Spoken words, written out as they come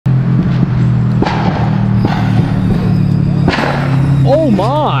Oh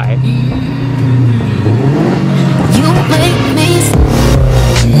my! You make me.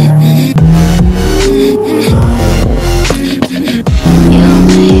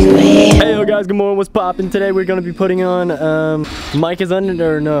 Hey yo guys, good morning, what's poppin'? Today we're gonna be putting on, Mike is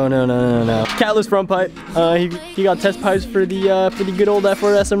under, or no. CATLESS Front Pipe. He got test pipes for the good old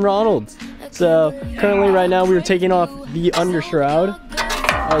FRS and Ronalds. So currently right now we are taking off the undershroud.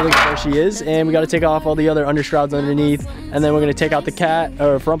 Look at where she is, and we got to take off all the other undershrouds underneath, and then we're gonna take out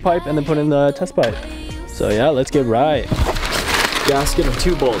the front pipe and then put in the test pipe. So yeah, let's get right. Gasket of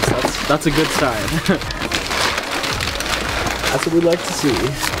 2 bolts. That's a good sign. That's what we'd like to see.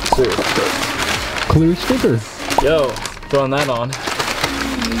 Sir. Clear sticker. Yo, throwing that on. I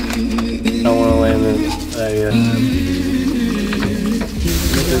don't want to land it.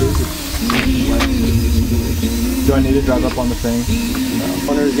 Do I need to drive up on the thing? No.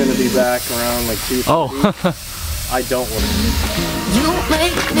 Owner's gonna be back around like 2. Oh. I don't want to. You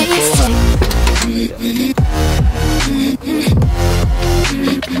make me sick. You make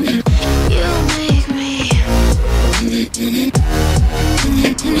me.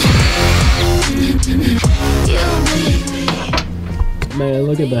 Man,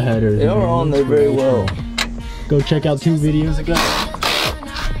 look at the headers. They are on there very well. Go check out 2 videos ago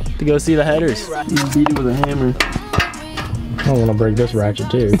to go see the headers. You beat it with a hammer. I want to break this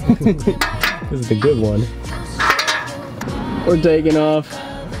ratchet too. This is the good one. We're taking off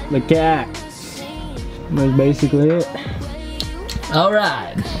the cat. That's basically it. All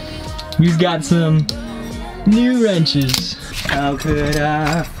right, we've got some new wrenches. How could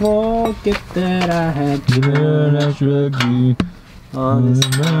I forget that I had to learn to shrug you on this?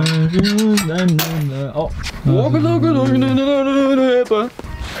 Oh.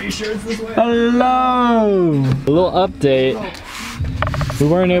 Are you sure it's this way? Hello! A little update. We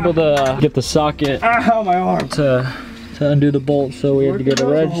weren't able to get the socket my arm to undo the bolt, so we had to get a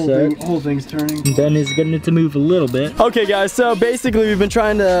reg set. The whole thing's turning. Ben is getting it to move a little bit. Okay guys, so basically we've been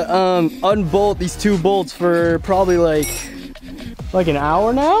trying to unbolt these 2 bolts for probably like an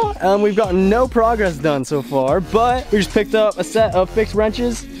hour now. We've gotten no progress done so far, but we just picked up a set of fixed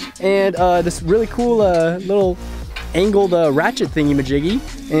wrenches and this really cool little angled ratchet thingy-majiggy,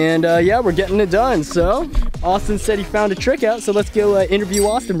 and yeah, we're getting it done. So Austin said he found a trick out, so let's go interview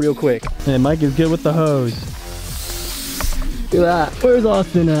Austin real quick. And Mike is good with the hose. Look at that. Where's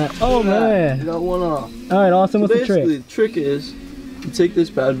Austin at? Oh man, You got one off. all right, Austin, what's the trick? Basically, the trick is you take this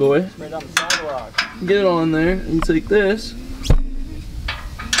bad boy, Right down the sidewalk. get it on there, and you take this,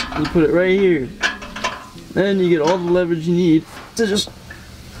 and you put it right here. Then you get all the leverage you need to just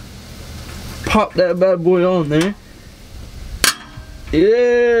pop that bad boy on there. Yeah!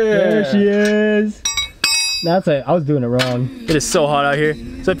 There she is. That's it. I was doing it wrong. It is so hot out here.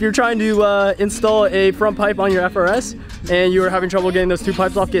 So if you're trying to install a front pipe on your FRS and you are having trouble getting those 2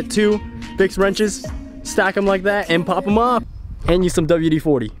 pipes off, get 2 fixed wrenches, stack them like that, and pop them off. And use some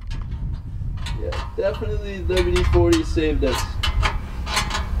WD-40. Yeah, definitely WD-40 saved us.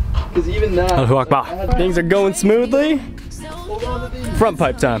 Because even that, Things are going smoothly. Front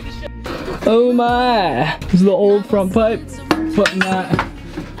pipe time. Oh my! This is the old front pipe. Putting that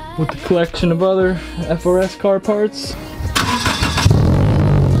with the collection of other FRS car parts.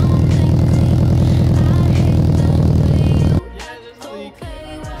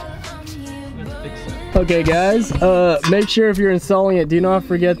 Okay guys, make sure if you're installing it, do not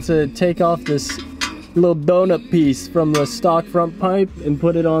forget to take off this little donut piece from the stock front pipe and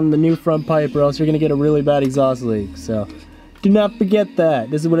put it on the new front pipe, or else you're gonna get a really bad exhaust leak. So do not forget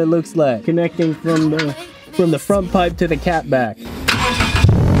that. This is what it looks like, connecting from the front pipe to the cat back.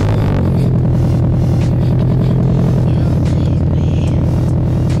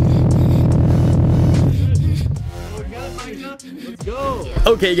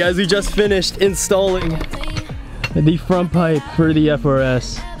 Okay guys, we just finished installing the front pipe for the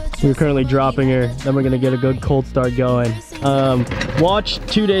FRS. We're currently dropping her, then we're gonna get a good cold start going. Watched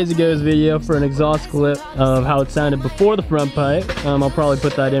 2 days ago's video for an exhaust clip of how it sounded before the front pipe. I'll probably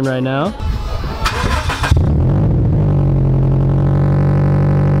put that in right now.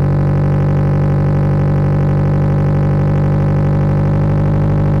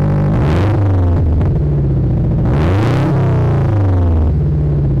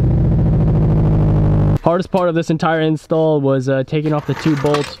 Hardest part of this entire install was taking off the 2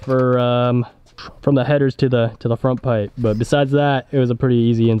 bolts for from the headers to the front pipe, but besides that, it was a pretty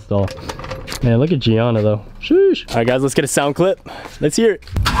easy install. Man, look at Gianna though. Sheesh. All right guys, let's get a sound clip. Let's hear it.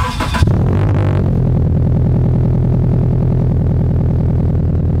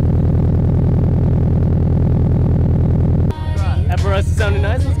 Right, FRS us is sounding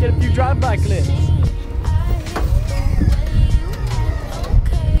nice. Let's get a few drive-by clips.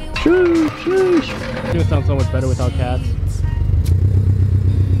 Sheesh, sheesh. It would sound so much better without cats.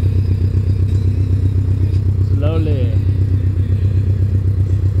 Slowly.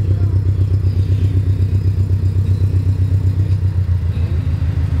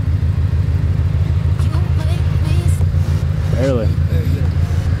 Barely.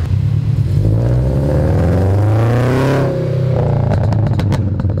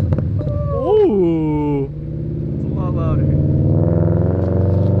 Ooh. It's a lot louder. You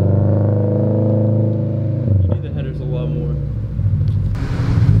need the headers a lot more.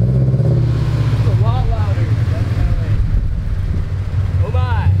 It's a lot louder. Definitely. Oh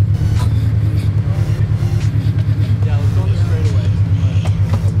my. Yeah, let's go on the straightaway.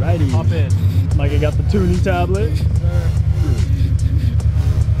 Alrighty. Hop in. Mike, I got the tuning tablet.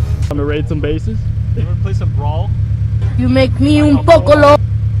 I'm gonna raid some bases. You wanna play some Brawl? You make me un poco loco.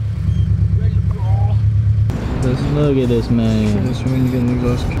 Let's look at this man. This one you get an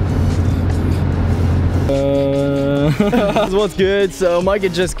exhaust. That's what's good. So Mike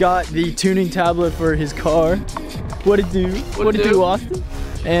had just got the tuning tablet for his car. What it do? What it do, Austin?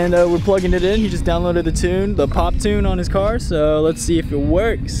 And we're plugging it in. He just downloaded the tune, the pop tune on his car. So let's see if it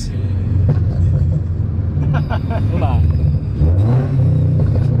works. Come on.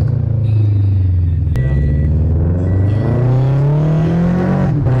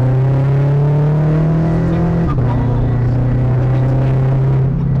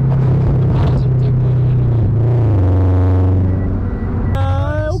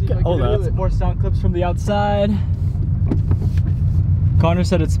 More sound clips from the outside. Connor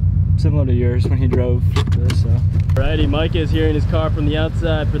said it's similar to yours when he drove this. So. Alrighty, Micah is hearing his car from the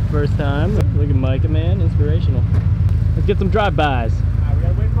outside for the first time. Look at Micah, man, inspirational. Let's get some drive-bys. Alright, we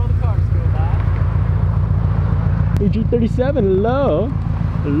gotta wait for all the cars to go by. Hey, G37, hello.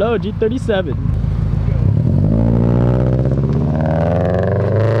 Hello, G37.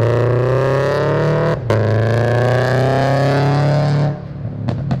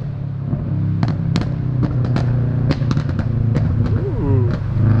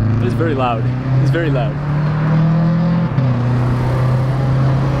 Very loud. It's very loud.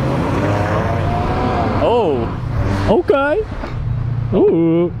 Oh, okay.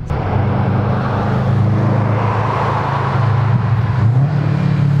 Ooh.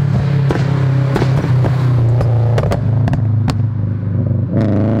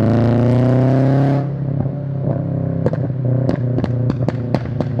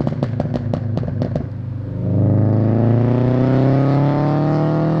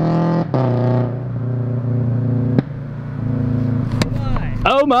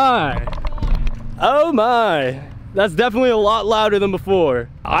 Oh my! Oh my! That's definitely a lot louder than before.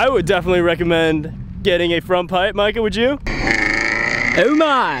 I would definitely recommend getting a front pipe. Micah, would you? Oh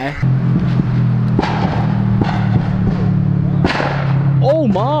my! Oh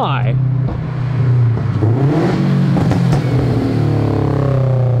my!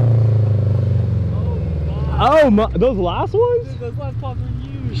 Oh my! Those last ones? Dude, those last pops were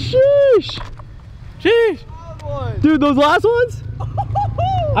huge. Sheesh! Sheesh! Dude, those last ones?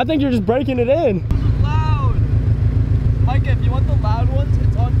 I think you're just breaking it in. Those are loud. Micah, if you want the loud ones,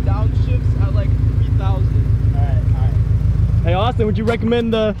 it's on downshifts at like 3,000. Alright. Hey Austin, would you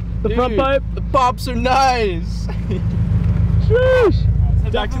recommend the front pipe? The pops are nice. Sheesh!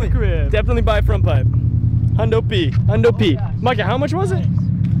 Head back to the crib. Definitely buy a front pipe. Hundo P. Hundo P. Micah, how much was it?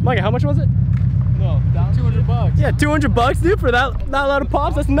 Micah, how much was it? No, down 200 bucks. Yeah, 200 bucks, dude, for that lot of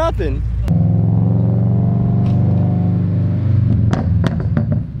pops. That's nothing.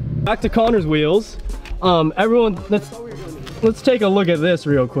 Back to Connor's wheels. Everyone, let's take a look at this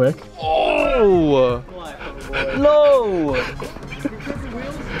real quick. Oh! No!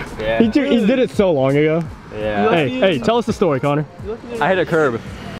 Yeah. He did it so long ago. Yeah. Hey, tell us the story, Connor. I hit a curb.